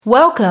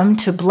Welcome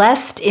to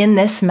Blessed in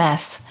This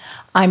Mess.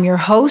 I'm your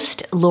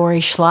host, Lori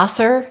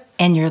Schlosser,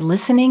 and you're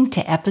listening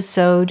to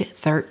episode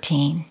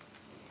 13.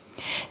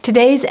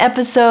 Today's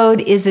episode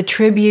is a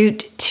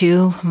tribute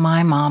to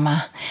my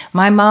mama.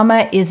 My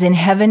mama is in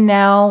heaven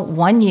now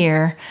 1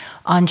 year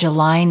on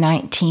July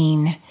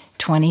 19,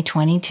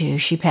 2022.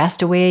 She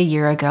passed away a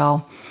year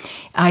ago.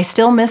 I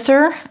still miss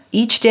her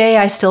each day.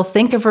 I still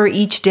think of her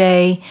each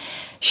day.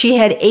 She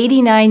had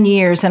 89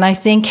 years, and I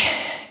think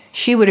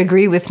she would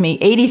agree with me.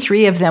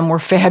 83 of them were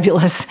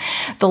fabulous.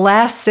 The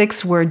last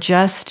 6 were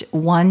just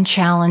one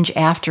challenge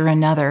after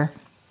another.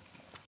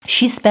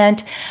 She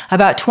spent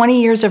about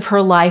 20 years of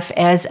her life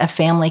as a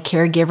family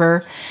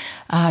caregiver.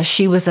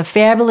 She was a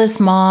fabulous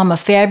mom, a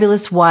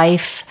fabulous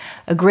wife,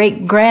 a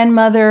great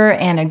grandmother,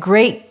 and a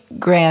great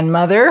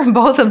grandmother,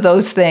 both of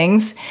those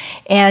things,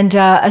 and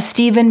a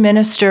Stephen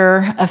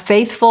minister, a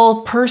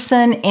faithful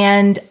person,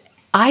 and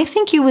I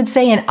think you would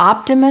say an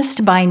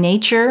optimist by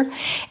nature,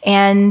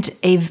 and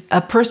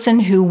a person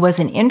who was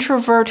an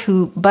introvert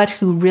but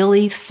who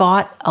really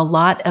thought a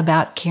lot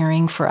about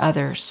caring for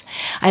others.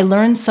 I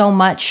learned so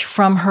much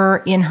from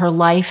her in her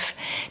life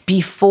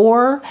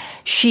before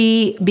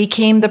she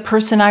became the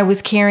person I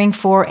was caring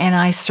for, and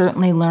I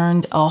certainly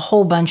learned a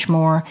whole bunch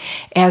more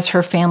as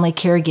her family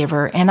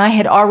caregiver. And I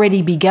had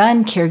already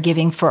begun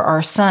caregiving for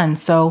our son,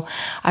 so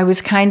I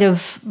was kind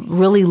of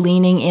really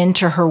leaning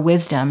into her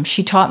wisdom.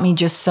 She taught me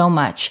just so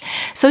much.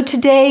 So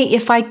today,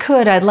 if I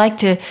could, I'd like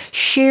to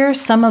share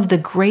some of the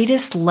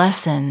greatest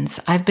lessons.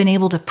 I've been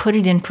able to put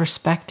it in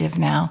perspective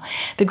now.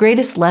 The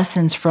greatest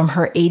lessons from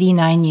her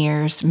 89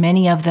 years,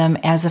 many of them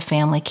as a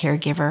family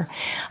caregiver.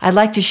 I'd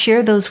like to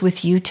share those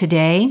with you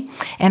today,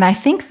 and I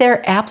think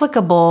they're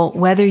applicable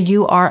whether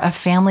you are a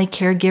family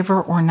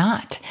caregiver or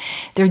not.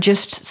 They're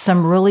just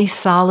some really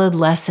solid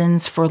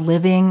lessons for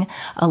living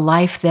a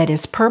life that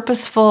is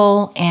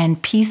purposeful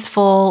and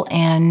peaceful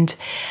and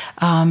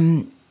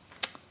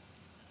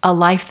a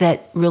life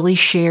that really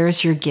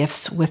shares your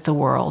gifts with the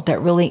world,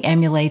 that really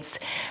emulates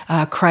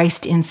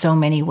Christ in so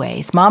many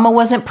ways. Mama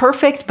wasn't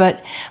perfect,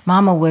 but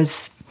Mama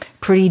was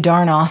pretty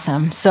darn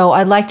awesome. So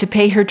I'd like to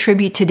pay her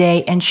tribute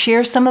today and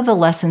share some of the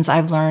lessons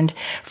I've learned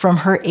from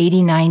her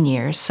 89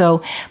 years.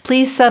 So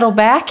please settle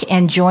back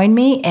and join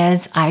me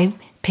as I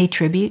pay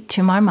tribute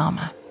to my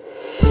mama.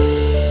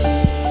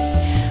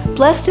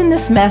 Blessed in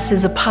This Mess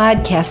is a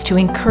podcast to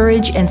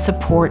encourage and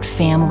support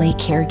family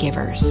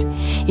caregivers.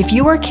 If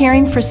you are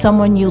caring for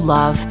someone you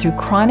love through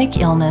chronic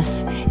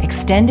illness,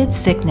 extended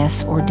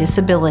sickness, or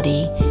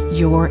disability,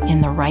 you're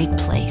in the right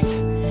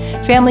place.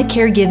 Family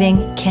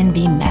caregiving can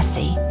be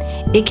messy.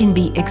 It can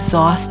be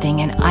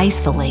exhausting and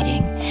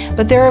isolating,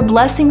 but there are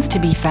blessings to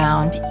be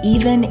found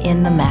even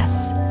in the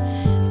mess.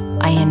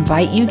 I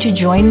invite you to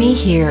join me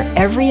here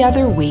every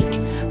other week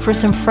for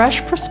some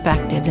fresh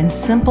perspective and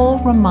simple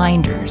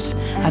reminders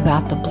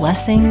about the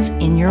blessings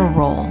in your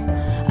role,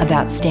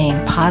 about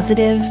staying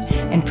positive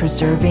and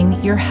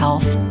preserving your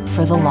health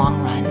for the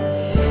long run.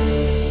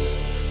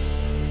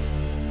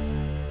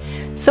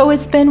 So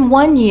it's been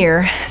 1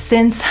 year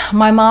since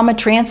my mama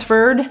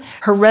transferred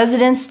her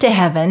residence to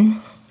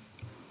heaven,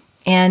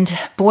 and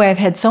boy, I've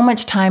had so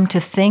much time to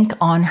think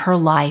on her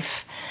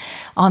life,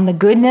 on the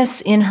goodness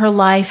in her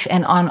life,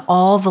 and on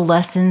all the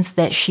lessons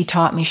that she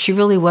taught me. She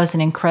really was an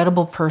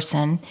incredible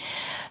person.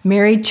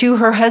 Married to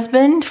her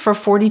husband for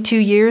 42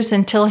 years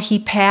until he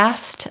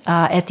passed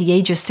at the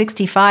age of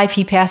 65.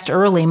 He passed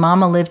early.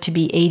 Mama lived to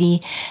be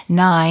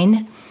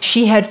 89.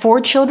 She had 4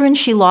 children.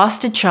 She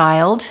lost a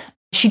child.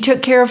 She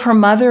took care of her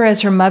mother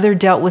as her mother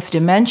dealt with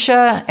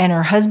dementia, and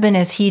her husband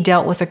as he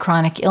dealt with a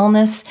chronic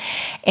illness.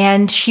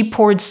 And she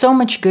poured so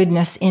much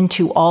goodness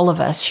into all of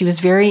us. She was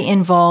very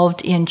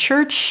involved in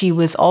church. She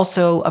was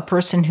also a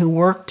person who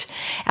worked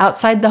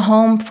outside the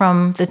home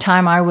from the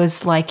time I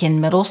was like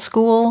in middle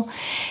school,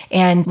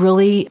 and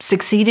really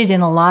succeeded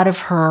in a lot of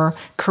her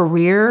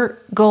career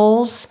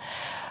goals.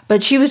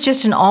 But she was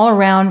just an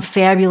all-around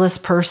fabulous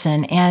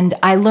person. And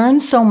I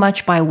learned so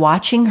much by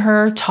watching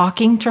her,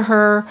 talking to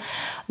her,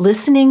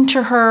 listening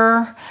to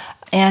her,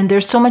 and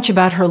there's so much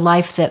about her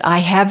life that I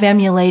have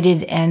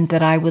emulated and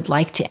that I would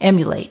like to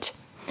emulate.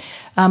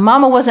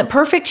 Mama wasn't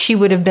perfect. She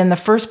would have been the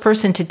first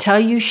person to tell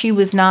you she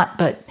was not,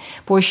 but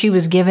boy, she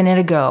was giving it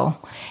a go,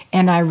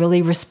 and I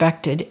really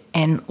respected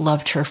and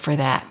loved her for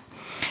that.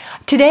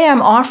 Today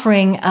I'm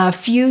offering a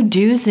few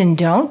do's and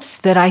don'ts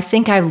that I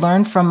think I've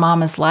learned from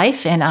Mama's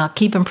life, and I'll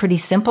keep them pretty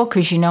simple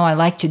because you know I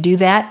like to do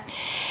that.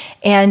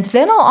 And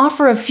then I'll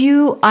offer a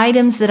few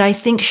items that I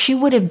think she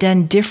would have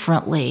done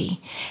differently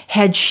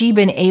had she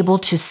been able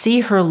to see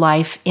her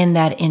life in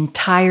that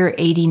entire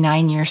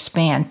 89-year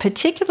span,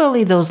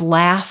 particularly those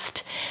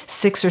last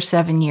 6 or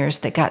 7 years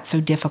that got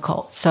so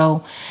difficult.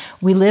 So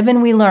we live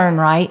and we learn,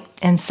 right?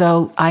 And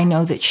so I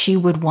know that she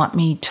would want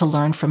me to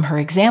learn from her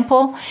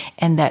example,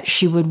 and that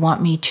she would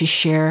want me to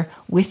share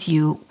with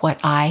you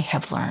what I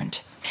have learned.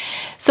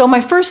 So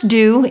my first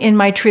do in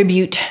my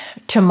tribute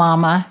to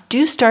Mama,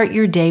 do start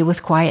your day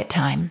with quiet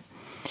time.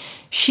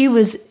 She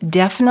was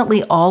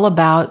definitely all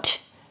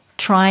about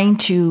trying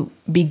to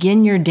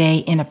begin your day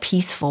in a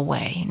peaceful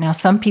way. Now,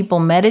 some people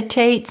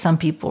meditate, some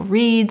people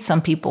read,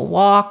 some people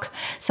walk,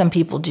 some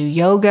people do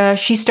yoga.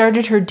 She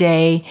started her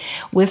day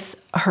with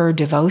her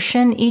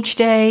devotion each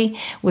day,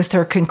 with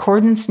her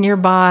concordance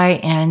nearby,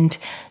 and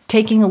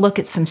taking a look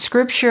at some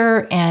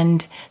scripture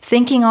and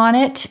thinking on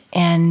it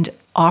and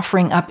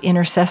offering up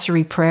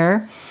intercessory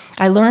prayer.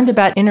 I learned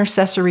about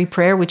intercessory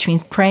prayer, which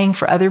means praying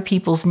for other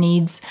people's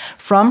needs,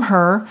 from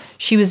her.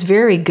 She was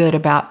very good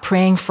about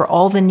praying for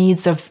all the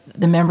needs of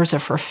the members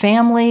of her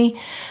family,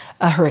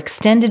 her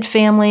extended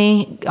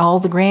family, all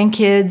the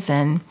grandkids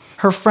and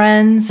her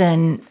friends,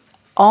 and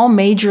all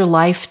major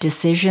life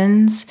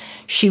decisions.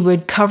 She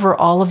would cover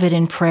all of it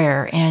in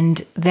prayer, and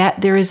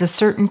that there is a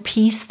certain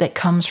peace that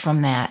comes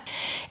from that.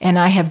 And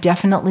I have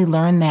definitely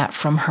learned that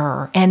from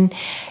her. And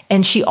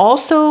she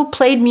also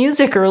played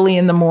music early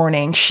in the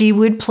morning. She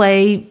would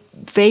play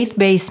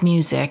faith-based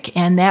music,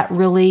 and that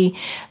really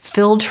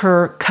filled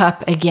her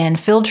cup again,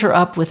 filled her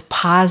up with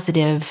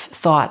positive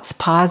thoughts,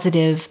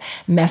 positive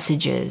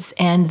messages,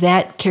 and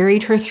that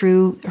carried her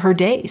through her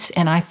days.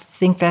 And I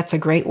think that's a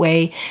great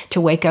way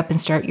to wake up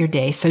and start your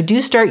day. So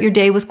do start your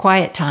day with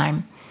quiet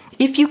time,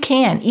 if you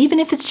can, even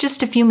if it's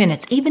just a few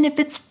minutes, even if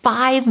it's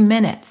 5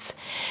 minutes.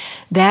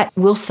 That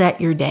will set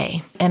your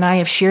day. And I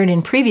have shared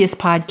in previous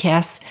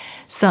podcasts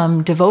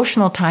some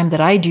devotional time that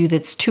I do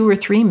that's 2 or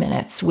 3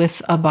 minutes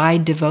with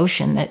Abide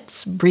Devotion.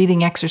 That's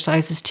breathing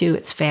exercises too.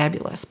 It's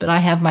fabulous. But I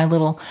have my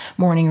little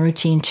morning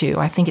routine too.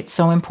 I think it's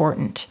so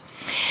important.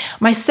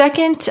 My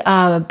second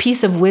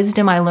piece of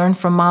wisdom I learned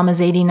from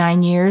Mama's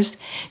 89 years: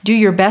 do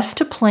your best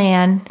to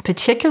plan,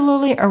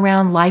 particularly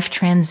around life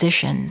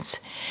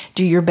transitions.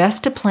 Do your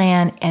best to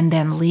plan and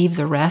then leave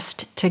the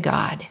rest to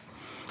God.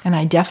 And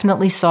I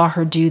definitely saw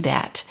her do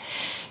that.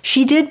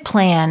 She did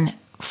plan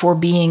for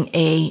being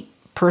a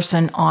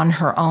person on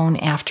her own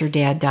after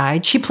Dad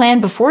died. She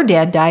planned before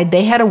Dad died.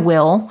 They had a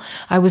will.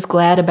 I was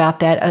glad about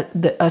that.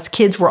 Us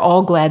kids were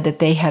all glad that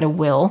they had a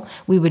will.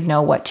 We would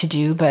know what to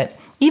do. But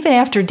even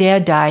after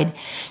Dad died,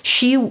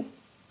 she,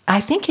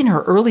 I think in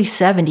her early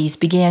 70s,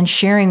 began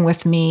sharing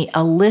with me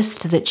a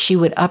list that she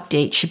would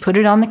update. She put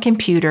it on the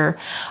computer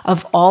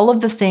of all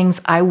of the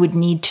things I would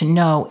need to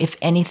know if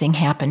anything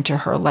happened to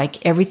her,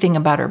 like everything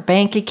about her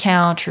bank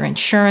account, her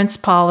insurance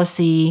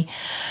policy,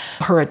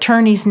 her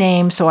attorney's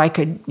name, so I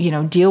could,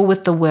 deal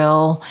with the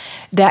will,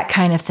 that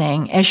kind of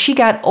thing. As she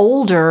got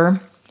older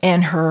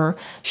and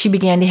she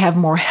began to have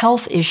more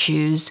health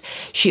issues,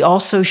 she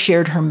also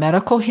shared her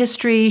medical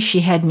history. She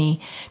had me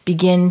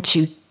begin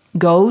to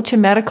go to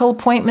medical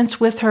appointments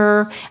with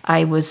her.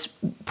 I was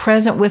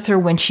present with her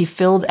when she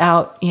filled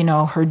out,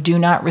 her do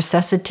not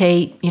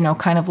resuscitate,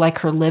 kind of like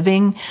her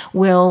living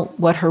will,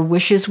 what her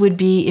wishes would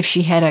be if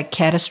she had a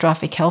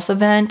catastrophic health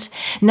event.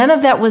 None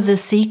of that was a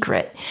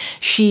secret.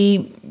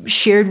 She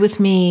shared with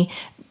me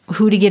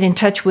who to get in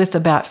touch with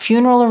about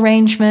funeral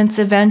arrangements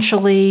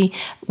eventually,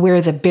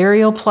 where the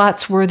burial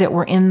plots were that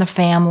were in the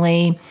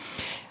family.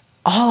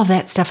 All of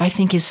that stuff I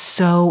think is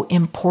so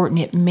important.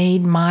 It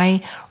made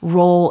my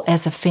role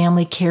as a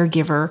family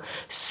caregiver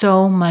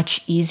so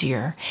much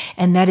easier.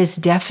 And that is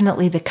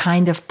definitely the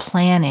kind of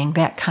planning,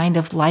 that kind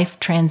of life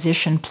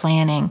transition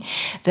planning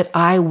that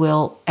I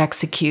will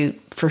execute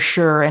for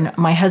sure. And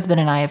my husband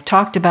and I have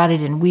talked about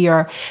it, and we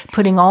are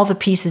putting all the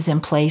pieces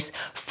in place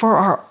for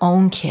our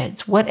own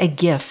kids. What a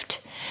gift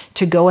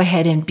to go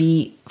ahead and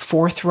be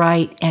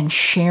forthright and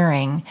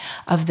sharing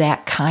of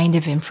that kind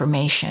of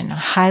information. I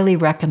highly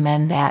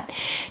recommend that.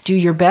 Do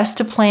your best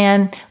to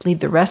plan, leave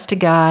the rest to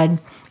God.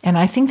 And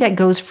I think that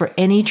goes for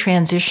any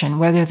transition,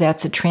 whether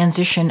that's a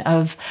transition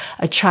of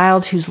a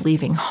child who's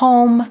leaving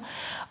home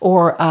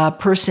or a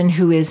person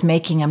who is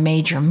making a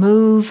major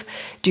move.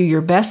 Do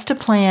your best to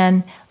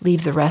plan,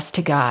 leave the rest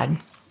to God.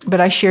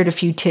 But I shared a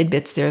few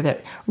tidbits there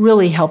that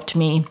really helped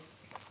me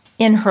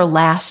in her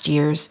last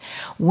years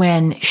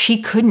when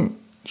she couldn't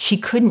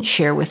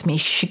share with me.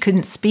 She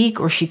couldn't speak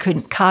or she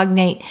couldn't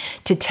cognate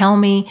to tell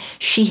me.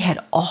 She had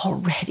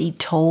already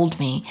told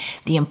me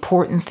the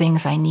important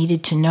things I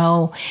needed to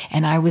know,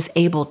 and I was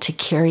able to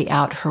carry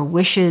out her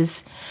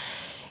wishes.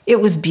 It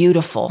was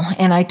beautiful.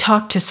 And I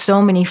talked to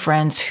so many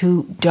friends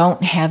who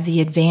don't have the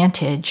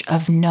advantage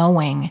of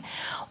knowing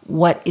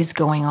what is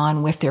going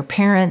on with their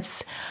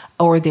parents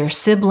or their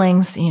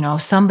siblings.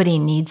 Somebody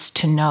needs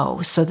to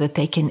know so that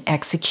they can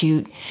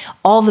execute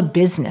all the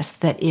business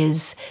that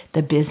is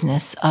the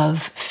business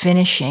of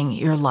finishing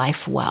your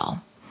life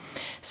well.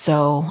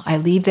 So I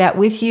leave that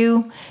with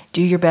you.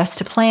 Do your best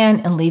to plan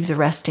and leave the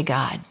rest to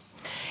God.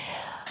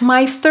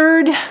 My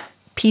third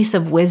piece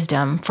of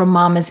wisdom from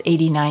Mama's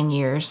 89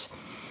 years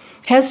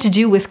has to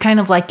do with kind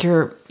of like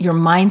your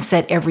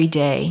mindset every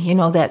day,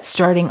 that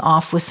starting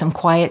off with some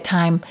quiet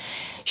time.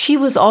 She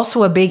was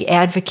also a big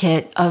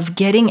advocate of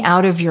getting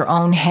out of your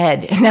own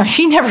head. Now,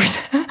 she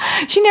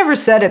never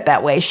said it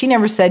that way. She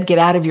never said get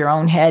out of your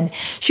own head.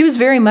 She was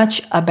very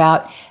much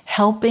about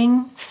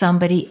helping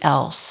somebody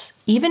else,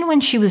 even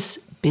when she was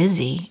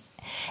busy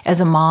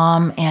as a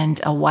mom and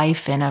a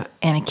wife and a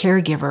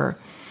caregiver.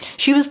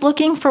 She was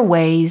looking for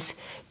ways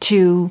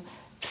to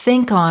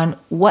think on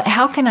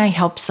how can I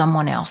help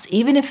someone else,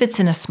 even if it's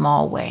in a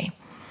small way.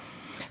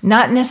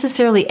 Not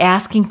necessarily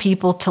asking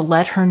people to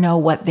let her know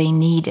what they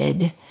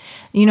needed.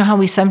 You know how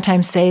we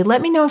sometimes say,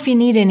 let me know if you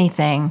need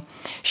anything.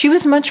 She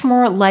was much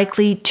more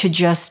likely to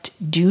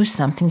just do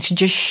something, to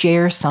just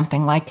share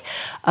something like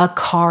a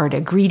card,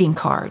 a greeting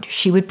card.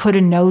 She would put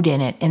a note in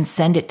it and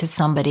send it to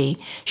somebody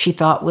she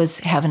thought was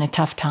having a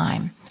tough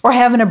time, or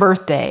having a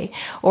birthday,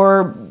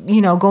 or,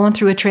 going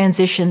through a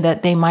transition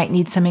that they might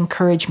need some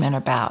encouragement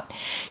about.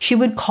 She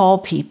would call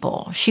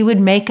people. She would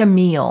make a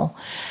meal.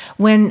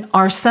 When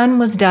our son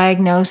was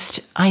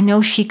diagnosed, I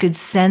know she could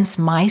sense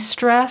my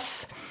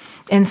stress.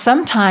 And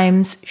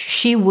sometimes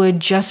she would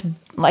just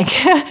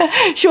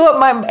show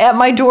up at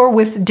my door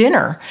with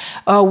dinner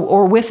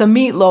or with a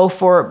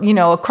meatloaf or,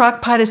 a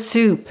crock pot of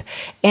soup.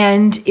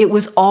 And it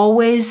was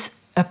always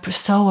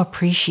so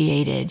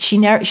appreciated. She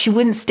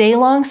wouldn't stay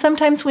long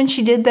sometimes when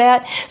she did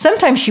that.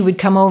 Sometimes she would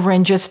come over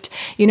and just,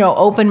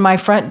 open my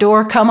front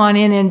door, come on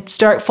in and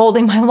start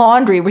folding my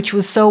laundry, which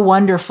was so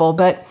wonderful.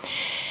 But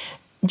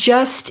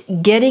just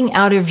getting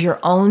out of your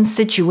own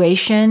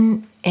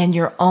situation and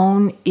your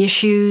own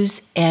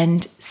issues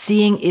and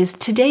seeing, is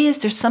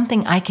there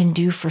something I can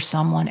do for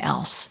someone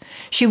else?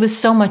 She was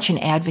so much an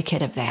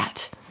advocate of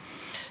that.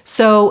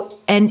 So,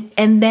 and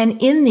then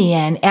in the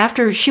end,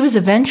 after she was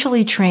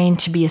eventually trained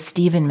to be a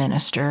Stephen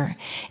minister,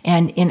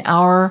 and in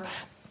our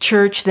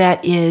church,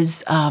 that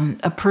is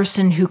a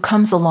person who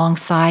comes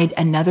alongside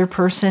another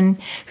person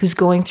who's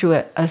going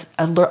through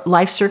a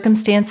life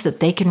circumstance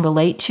that they can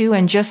relate to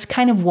and just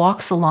kind of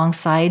walks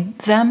alongside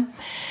them.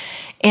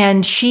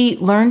 And she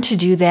learned to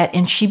do that,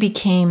 and she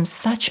became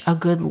such a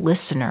good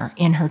listener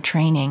in her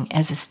training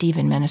as a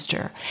Stephen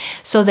minister.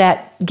 So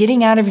that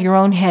getting out of your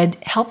own head,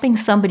 helping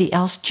somebody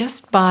else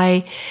just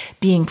by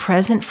being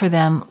present for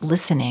them,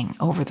 listening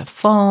over the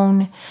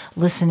phone,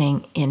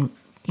 listening in,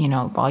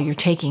 while you're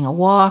taking a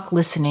walk,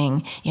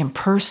 listening in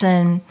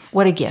person,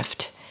 what a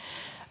gift.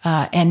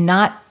 And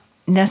not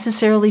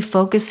necessarily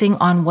focusing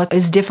on what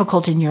is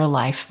difficult in your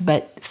life,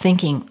 but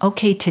thinking,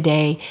 okay,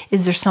 today,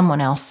 is there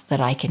someone else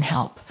that I can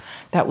help?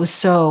 That was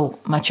so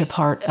much a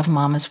part of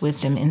Mama's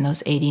wisdom in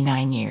those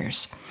 89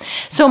 years.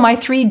 So my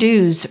 3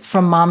 do's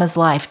from Mama's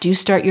life: do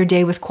start your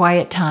day with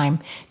quiet time,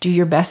 do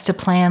your best to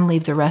plan,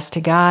 leave the rest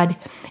to God,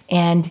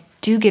 and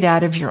do get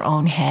out of your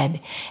own head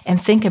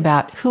and think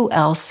about, who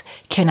else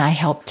can I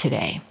help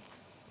today?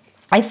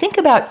 I think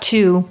about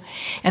 2,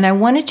 and I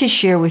wanted to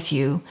share with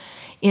you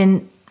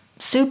in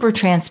super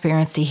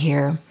transparency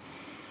here,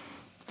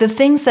 the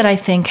things that I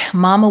think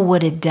Mama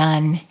would have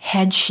done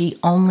had she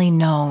only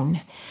known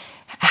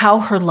how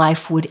her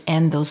life would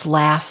end those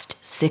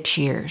last 6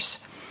 years.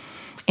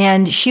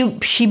 And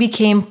she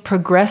became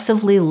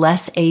progressively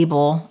less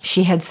able.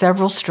 She had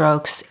several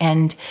strokes,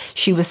 and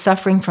she was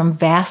suffering from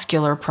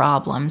vascular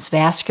problems,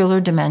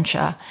 vascular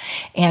dementia,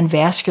 and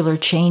vascular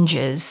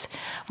changes,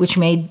 which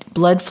made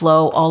blood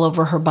flow all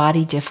over her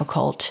body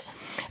difficult.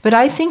 But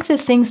I think the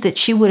things that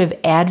she would have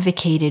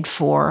advocated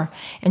for,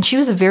 and she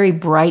was a very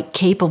bright,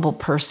 capable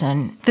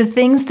person, the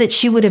things that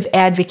she would have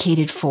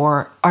advocated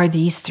for are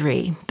these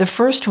 3. The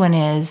first one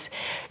is,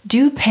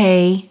 do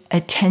pay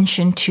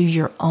attention to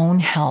your own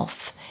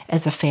health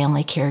as a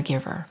family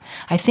caregiver.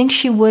 I think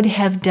she would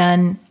have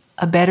done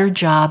a better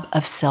job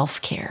of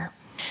self-care,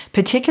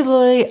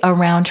 particularly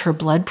around her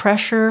blood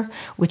pressure,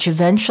 which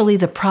eventually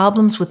the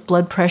problems with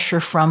blood pressure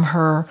from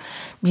her,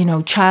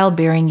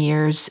 childbearing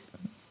years,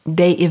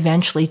 they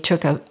eventually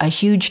took a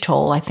huge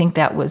toll. I think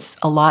that was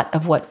a lot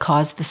of what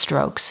caused the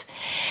strokes.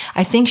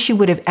 I think she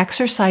would have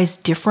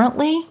exercised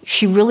differently.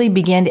 She really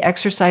began to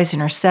exercise in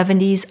her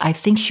 70s. I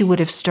think she would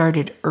have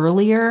started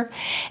earlier,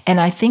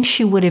 and I think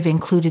she would have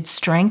included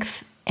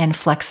strength and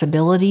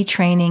flexibility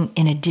training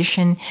in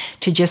addition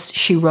to just,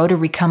 she rode a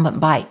recumbent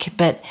bike.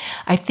 But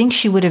I think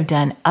she would have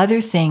done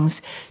other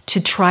things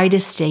to try to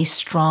stay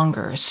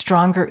stronger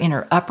in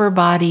her upper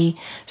body,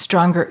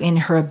 stronger in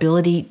her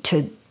ability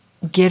to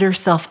get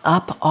herself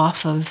up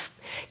off of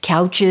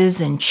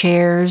couches and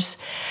chairs.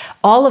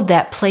 All of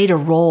that played a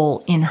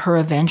role in her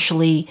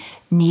eventually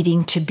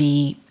needing to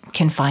be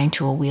confined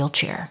to a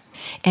wheelchair.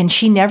 And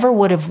she never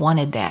would have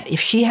wanted that. If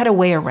she had a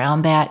way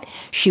around that,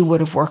 she would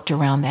have worked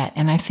around that.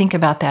 And I think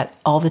about that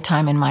all the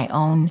time in my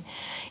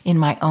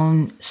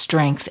own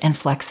strength and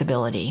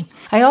flexibility.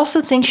 I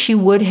also think she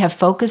would have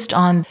focused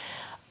on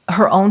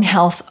her own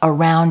health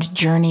around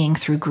journeying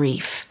through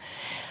grief.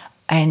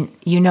 And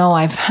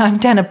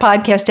I've done a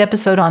podcast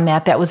episode on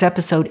that. That was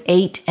episode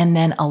 8 and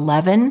then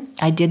 11.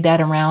 I did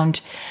that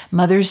around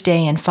Mother's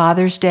Day and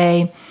Father's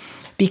Day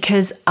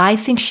because I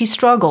think she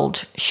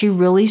struggled. She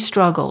really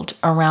struggled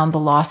around the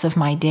loss of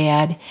my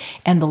dad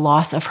and the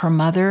loss of her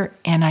mother.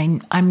 And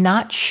I'm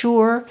not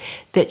sure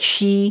that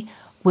she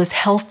was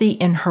healthy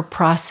in her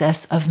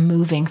process of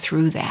moving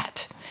through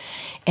that.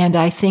 And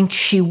I think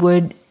she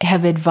would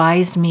have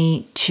advised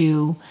me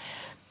to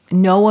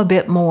know a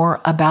bit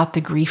more about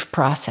the grief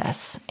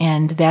process.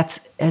 And that's,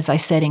 as I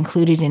said,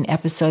 included in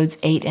episodes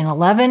 8 and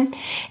 11.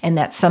 And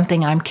that's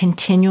something I'm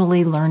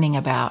continually learning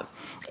about.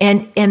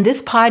 And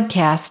this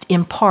podcast,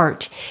 in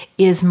part,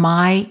 is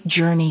my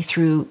journey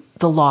through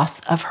the loss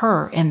of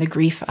her and the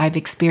grief I've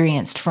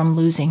experienced from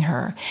losing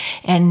her,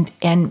 and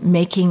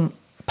making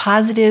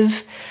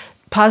positive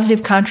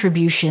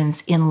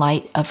contributions in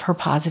light of her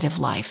positive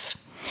life.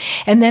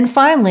 And then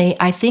finally,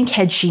 I think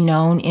had she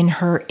known in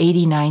her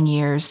 89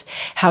 years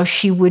how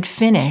she would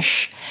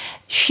finish,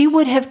 she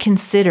would have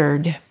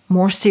considered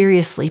more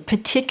seriously,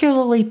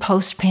 particularly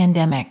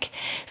post-pandemic,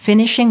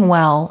 finishing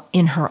well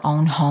in her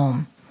own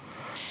home.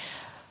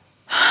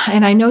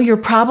 And I know you're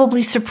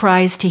probably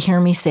surprised to hear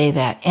me say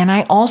that. And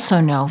I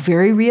also know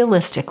very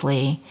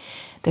realistically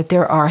that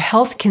there are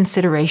health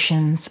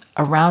considerations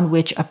around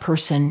which a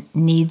person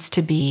needs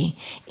to be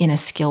in a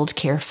skilled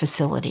care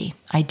facility.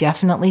 I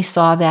definitely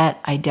saw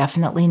that. I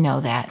definitely know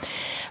that.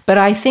 But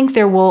I think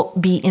there will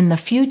be in the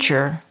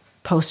future,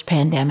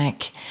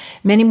 post-pandemic,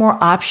 many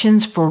more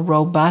options for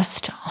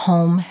robust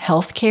home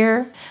health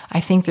care. I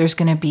think there's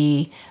going to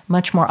be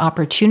much more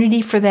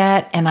opportunity for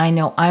that. And I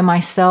know I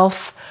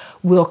myself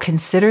will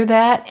consider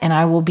that, and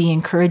I will be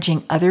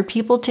encouraging other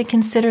people to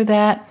consider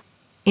that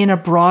in a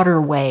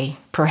broader way,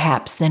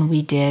 perhaps, than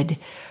we did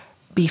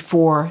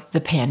before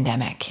the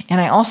pandemic.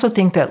 And I also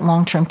think that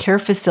long-term care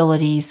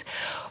facilities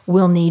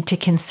will need to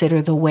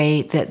consider the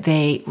way that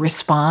they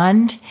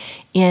respond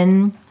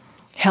in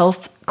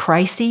health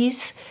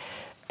crises.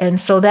 And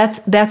so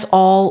that's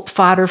all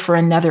fodder for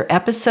another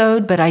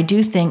episode, but I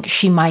do think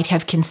she might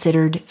have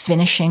considered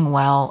finishing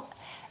well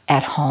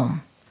at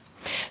home.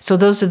 So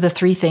those are the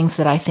three things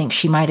that I think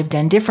she might have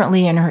done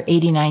differently in her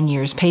 89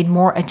 years. Paid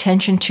more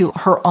attention to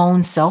her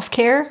own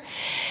self-care,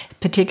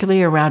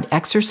 particularly around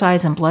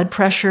exercise and blood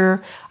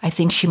pressure. I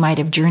think she might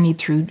have journeyed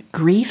through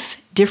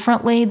grief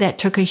differently. That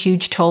took a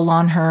huge toll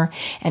on her.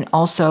 And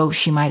also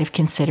she might have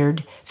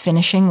considered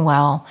finishing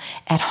well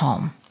at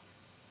home.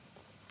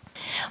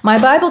 My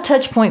Bible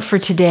touch point for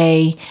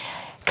today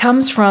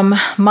comes from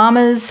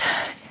Mama's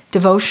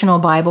devotional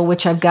Bible,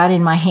 which I've got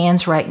in my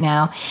hands right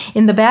now.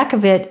 In the back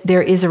of it,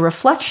 there is a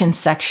reflection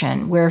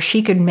section where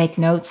she could make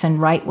notes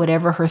and write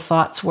whatever her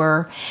thoughts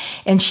were.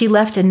 And she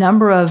left a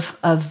number of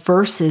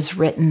verses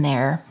written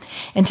there.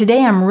 And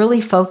today I'm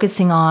really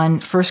focusing on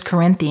 1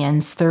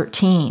 Corinthians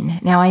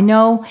 13. Now I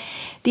know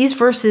these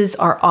verses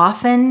are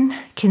often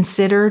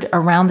considered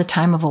around the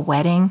time of a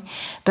wedding,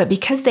 but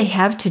because they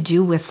have to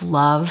do with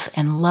love,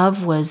 and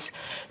love was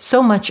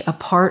so much a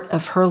part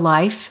of her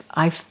life,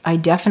 I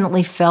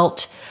definitely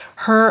felt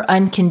her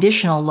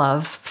unconditional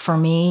love for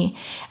me.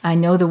 I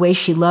know the way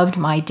she loved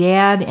my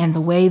dad and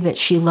the way that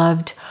she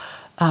loved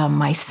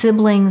my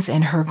siblings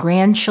and her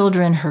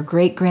grandchildren, her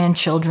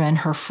great-grandchildren,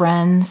 her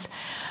friends,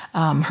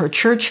 her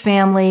church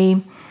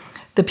family,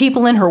 the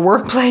people in her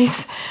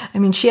workplace. I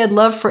mean, she had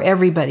love for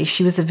everybody.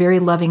 She was a very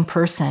loving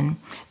person.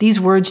 These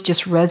words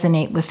just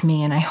resonate with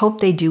me, and I hope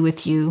they do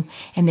with you,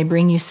 and they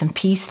bring you some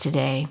peace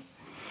today.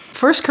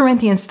 1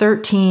 Corinthians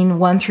 13,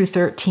 1 through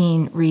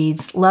 13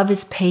 reads, "Love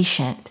is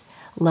patient.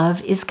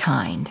 Love is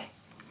kind.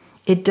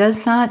 It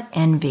does not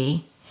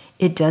envy.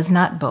 It does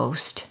not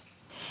boast.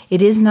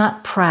 It is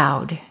not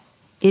proud.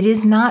 It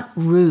is not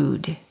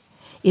rude.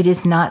 It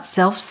is not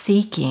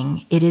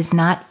self-seeking. It is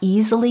not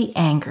easily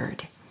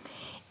angered.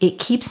 It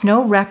keeps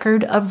no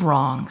record of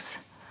wrongs.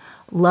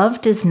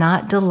 Love does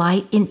not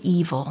delight in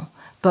evil,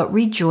 but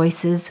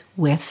rejoices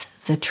with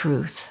the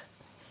truth.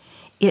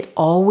 It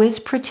always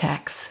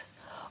protects,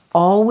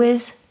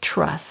 always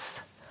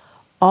trusts,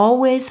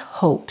 always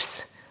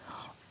hopes,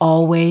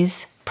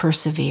 always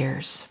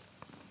perseveres."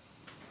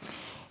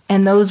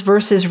 And those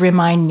verses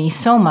remind me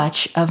so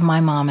much of my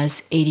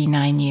mama's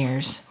 89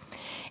 years.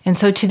 And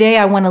so today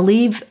I want to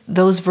leave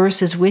those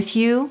verses with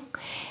you,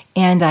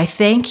 and I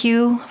thank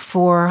you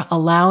for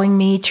allowing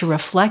me to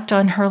reflect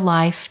on her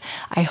life.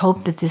 I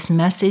hope that this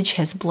message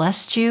has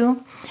blessed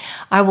you.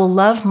 I will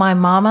love my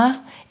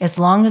mama as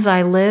long as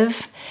I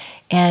live,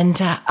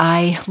 and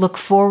I look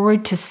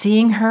forward to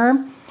seeing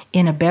her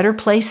in a better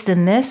place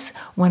than this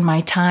when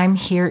my time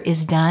here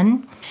is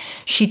done.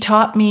 She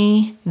taught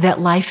me that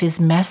life is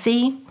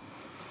messy,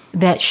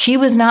 that she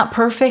was not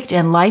perfect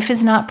and life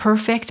is not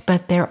perfect,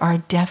 but there are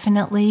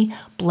definitely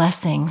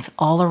blessings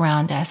all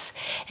around us.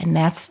 And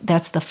that's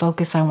the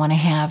focus I want to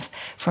have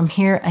from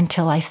here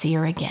until I see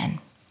her again.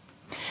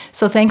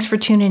 So thanks for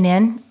tuning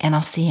in, and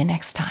I'll see you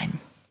next time.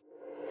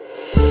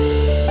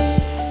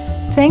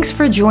 Thanks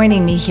for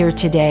joining me here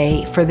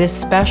today for this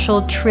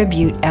special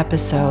tribute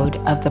episode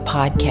of the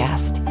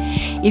podcast.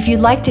 If you'd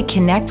like to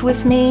connect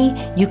with me,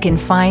 you can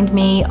find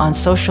me on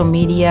social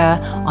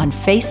media, on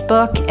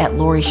Facebook at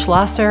Lori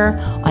Schlosser,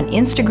 on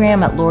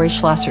Instagram at Lori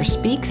Schlosser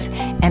Speaks,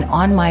 and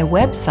on my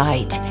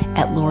website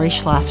at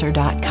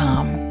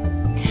lorischlosser.com.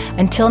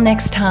 Until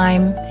next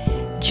time,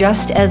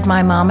 just as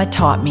my mama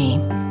taught me,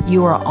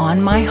 you are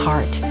on my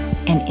heart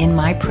and in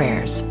my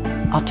prayers.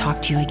 I'll talk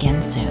to you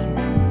again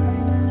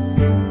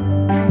soon.